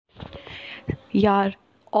यार,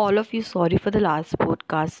 all of you sorry for the last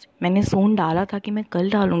podcast. मैंने सोन डाला था कि मैं कल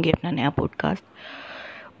डालूँगी अपना नया पॉडकास्ट,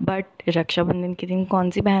 बट रक्षाबंधन के दिन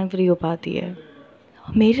कौन सी बहन फ्री हो पाती है।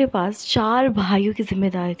 मेरे पास 4 भाइयों की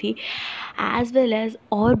ज़िम्मेदारी थी, एज़ वेल एज़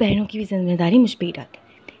और बहनों की भी ज़िम्मेदारी मुझ पे ही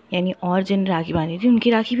डाली। यानी और जिन राखी बांधनी थी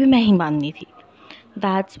उनकी राखी भी मैं ही बांधनी थी।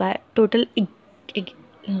 दैट्स वाई टोटल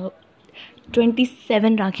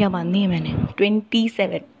 27 राखियाँ बांधनी है मैंने।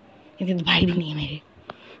 27, इतने तो भाई भी नहीं है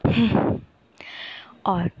मेरे।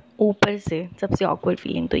 और ऊपर से सबसे ऑकवर्ड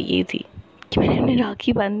फीलिंग तो ये थी कि मैंने उन्हें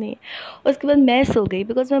राखी बांधनी है, उसके बाद मैं सो गई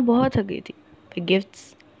बिकॉज मैं बहुत थक गई थी। फिर गिफ्ट्स,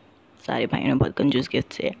 सारे भाइयों ने बहुत कंजूस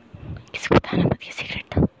गिफ्ट से, किसी को बताना मत, ये सीक्रेट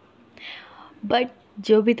था। बट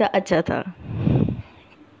जो भी था अच्छा था।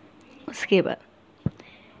 उसके बाद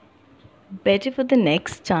better for the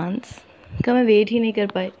next chance का मैं वेट ही नहीं कर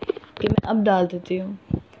पाई कि मैं अब डाल देती हूँ,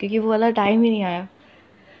 क्योंकि वो वाला टाइम ही नहीं आया।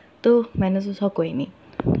 तो मैंने सोचा कोई नहीं,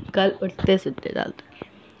 कल उठते सुनते डाल दूँगी।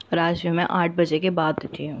 और आज भी मैं 8 बजे के बाद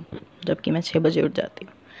उठी हूँ, जबकि मैं 6 बजे उठ जाती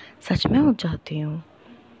हूँ। सच में उठ जाती हूँ।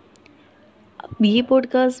 अब ये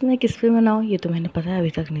पॉडकास्ट मैं किस पे बनाऊँ ये तो मैंने पता है अभी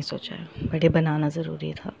तक नहीं सोचा है, बट ये बनाना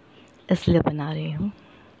ज़रूरी था, इसलिए बना रही हूँ।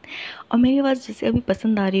 और मेरी आवाज़ जैसे अभी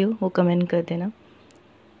पसंद आ रही हो वो कमेंट कर देना।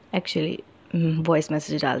 एक्चुअली वॉइस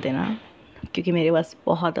मैसेज डाल देना, क्योंकि मेरी आवाज़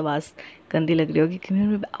बहुत गंदी लग रही होगी, क्योंकि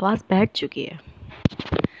मेरी आवाज़ बैठ चुकी है।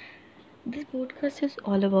 This podcast is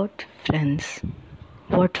all about friends.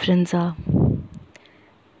 What friends are,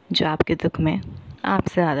 जो आपके दुख में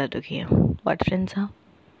आपसे ज़्यादा दुखी है। व्हाट फ्रेंड्स आर,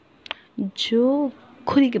 जो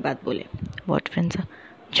खुद ही की बात बोले। व्हाट फ्रेंड्स आर,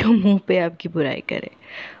 जो मुंह पे आपकी बुराई करे।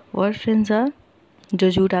 व्हाट फ्रेंड्स आर, जो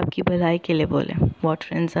झूठ आपकी भलाई के लिए बोले। व्हाट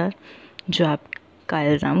फ्रेंड्स आर, जो आपका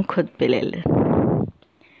इल्ज़ाम खुद पे ले ले।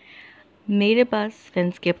 मेरे पास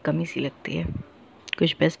फ्रेंड्स की अब कमी सी लगती है।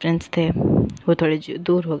 कुछ बेस्ट फ्रेंड्स थे, वो थोड़े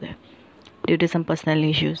दूर हो गए due to some personal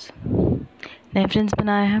issues. नए फ्रेंड्स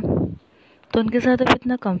बनाए हैं तो उनके साथ अब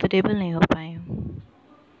इतना कंफर्टेबल नहीं हो पाई हूँ।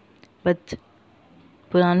 बट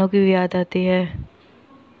पुरानों की भी याद आती है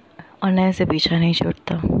और नए से पीछा नहीं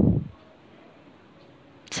छूटता।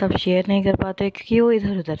 सब शेयर नहीं कर पाते क्योंकि वो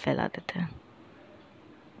इधर उधर फैला देते हैं।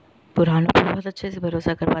 पुरानों पे बहुत अच्छे से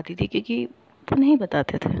भरोसा कर पाती थी क्योंकि वो नहीं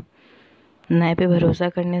बताते थे। नए पे भरोसा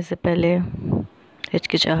करने से पहले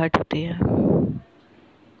हिचकिचाहट होती है।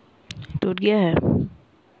 टूट गया है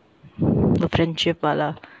वो फ्रेंडशिप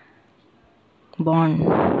वाला बॉन्ड।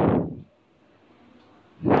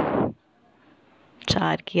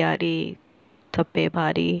 चार की यारी, थप्पे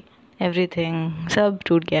भारी, एवरीथिंग सब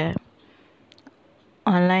टूट गया है।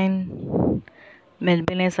 ऑनलाइन मिल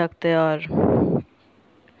भी नहीं सकते और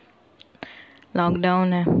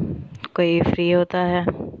लॉकडाउन है, कोई फ्री होता है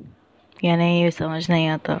या नहीं ये समझ नहीं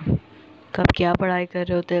आता। कब क्या पढ़ाई कर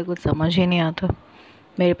रहे होते हैं कुछ समझ ही नहीं आता।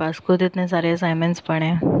 मेरे पास खुद इतने सारे असाइनमेंट्स पड़े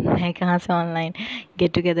हैं, मैं कहाँ से ऑनलाइन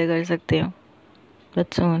गेट टुगेदर कर सकती हूँ।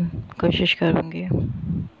 बट सून कोशिश करूँगी।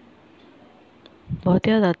 बहुत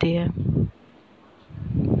याद आती है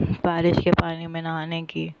बारिश के पानी में नहाने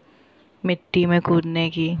की, मिट्टी में कूदने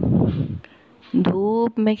की,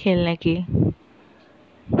 धूप में खेलने की,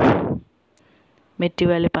 मिट्टी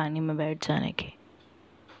वाले पानी में बैठ जाने की,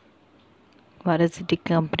 वाराणसी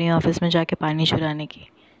कंपनी ऑफिस में जाके पानी चुराने की,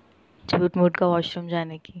 झूठ मूठ का वॉशरूम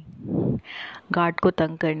जाने की, गार्ड को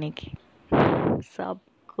तंग करने की, सब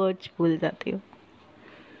कुछ भूल जाती हूँ।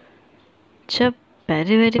 जब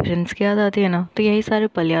पहले मेरे फ्रेंड्स की याद आती है ना तो यही सारे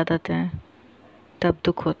पल याद आते हैं। तब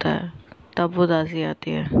दुख होता है, तब उदासी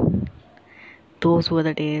आती है। Those were the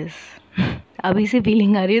days. अभी से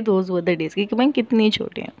फीलिंग आ रही है दोज वर द डेज की, कि मैं कितनी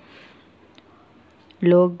छोटी हूँ।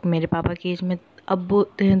 लोग मेरे पापा की एज में अब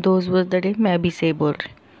बोलते हैं दोज वर द डे, मैं अभी से ही बोल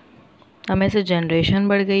रही। अब में से जनरेशन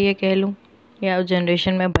बढ़ गई है कह लूँ, या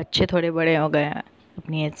जनरेशन में बच्चे थोड़े बड़े हो गए हैं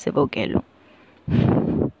अपनी एज से, वो कह लूँ।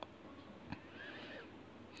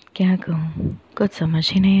 क्या कहूँ, कुछ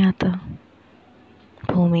समझ ही नहीं आता।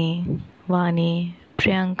 भूमि, वानी,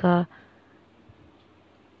 प्रियंका,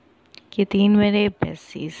 ये 3 मेरे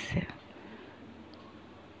बेस्टीज थे।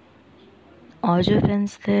 और जो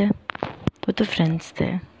फ्रेंड्स थे वो तो फ्रेंड्स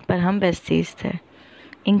थे, पर हम बेस्टीज थे।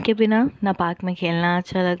 इनके बिना ना पार्क में खेलना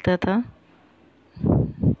अच्छा लगता था,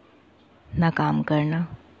 ना काम करना।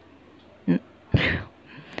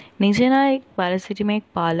 नीचे ना एक वाराणसी में एक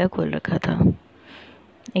पार्लर खोल रखा था,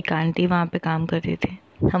 एक आंटी वहाँ पे काम करती थी।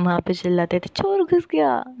 हम वहाँ पे चिल्लाते थे चोर घुस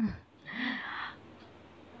गया,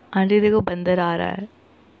 आंटी देखो बंदर आ रहा है।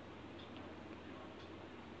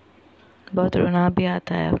 बहुत रोना भी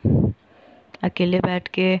आता है। अकेले बैठ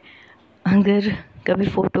के अगर कभी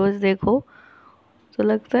फोटोज़ देखो तो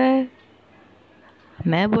लगता है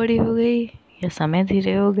मैं बड़ी हो गई या समय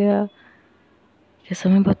धीरे हो गया या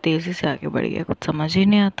समय बहुत तेज़ी से आगे बढ़ गया, कुछ समझ ही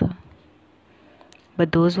नहीं आता। But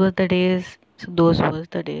those was the days, so those was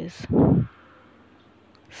the days.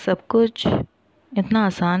 सब कुछ इतना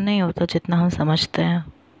आसान नहीं होता जितना हम समझते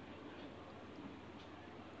हैं।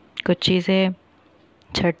 कुछ चीज़ें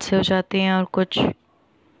झट से हो जाती हैं और कुछ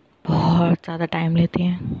बहुत ज़्यादा टाइम लेती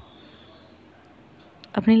हैं।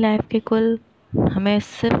 अपनी लाइफ के कुल हमें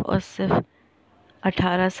सिर्फ और सिर्फ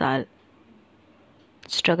 18 साल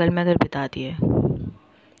स्ट्रगल में अगर बिता दिए,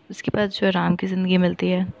 उसके बाद जो आराम की ज़िंदगी मिलती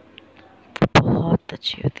है वो बहुत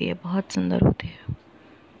अच्छी होती है, बहुत सुंदर होती है।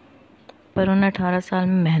 पर उन 18 साल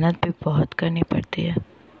में मेहनत भी बहुत करनी पड़ती है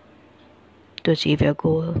to achieve your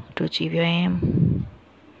goal, to achieve your M.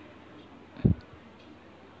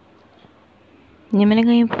 ये मैंने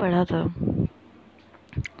कहीं पढ़ा था,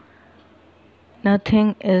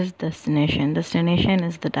 nothing is destination, destination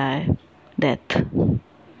is the death.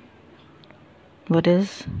 what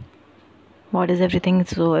is everything,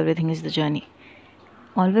 so everything is the journey.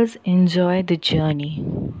 Always enjoy the journey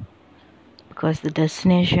because the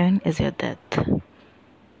destination is your death,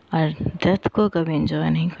 और death को कभी enjoy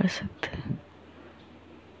नहीं कर सकते।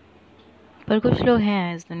 पर कुछ लोग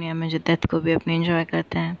हैं इस दुनिया में जो डेथ को भी अपनी एंजॉय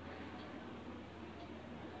करते हैं।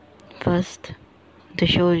 फर्स्ट द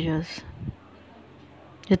सोल्जर्स,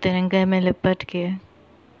 जो तिरंगे में लिपट के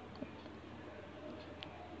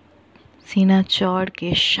सीना चौड़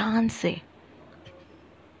के शान से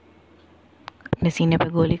अपने सीने पे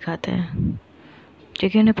गोली खाते हैं,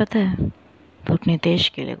 क्योंकि उन्हें पता है वो अपने देश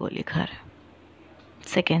के लिए गोली खा रहे हैं।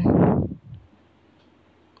 सेकेंड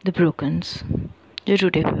द ब्रोकन्स, जो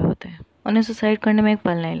टूटे हुए होते हैं, उन्हें सुसाइड करने में एक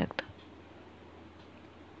पल नहीं लगता।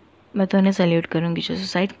 मैं तो उन्हें सैल्यूट करूँगी जो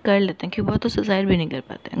सुसाइड कर लेते हैं, क्योंकि वो तो सुसाइड भी नहीं कर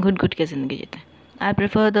पाते हैं, घुट घुट के ज़िंदगी जीते हैं। आई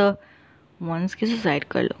प्रेफर द वंस की सुसाइड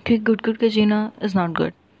कर लो, क्योंकि घुट घुट के जीना इज़ नॉट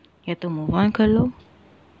गुड। या तो मूव ऑन कर लो,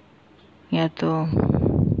 या तो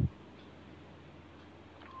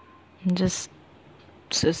just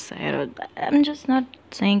suicide. I am just not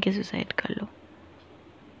saying कि सुसाइड कर लो।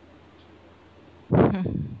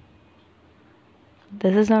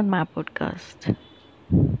 This is not my podcast.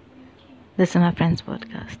 This is my friend's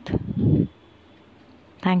podcast.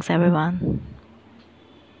 Thanks everyone.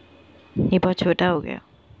 ये बहुत छोटा हो गया,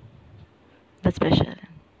 but special.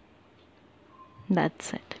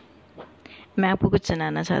 That's it. मैं आपको कुछ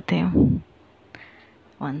सुनाना चाहती हूँ।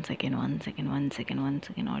 One second.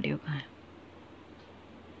 ऑडियो कहाँ है?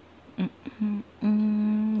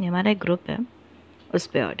 ये हमारा एक ग्रुप है, उस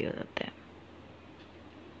पे ऑडियो देते हैं।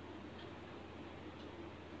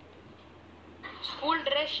 School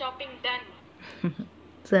dress shopping done.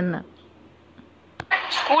 सुनना।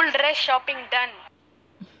 School dress shopping done.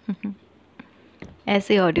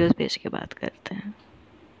 ऐसे ऑडियोज भेज के बात करते हैं,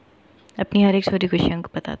 अपनी हर एक छोटी खुशियों को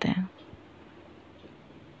बताते हैं।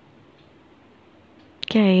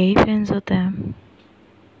 क्या यही फ्रेंड्स होते हैं?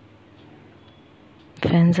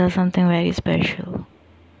 Friends are something very special.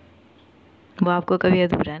 वो आपको कभी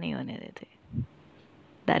अधूरा नहीं होने देते।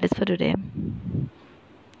 That is for today.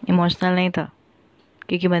 Emotional नहीं था,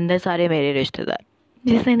 क्योंकि बंदे सारे मेरे रिश्तेदार।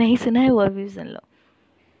 जिसने नहीं सुना है वो अभी सुन लो।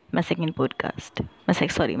 मैं सेकेंड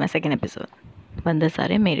एपिसोड, बंदे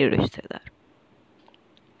सारे मेरे रिश्तेदार।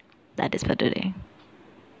 That is for today.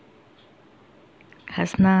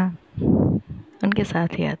 हंसना उनके साथ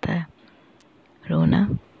ही आता है, रोना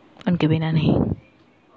उनके बिना नहीं।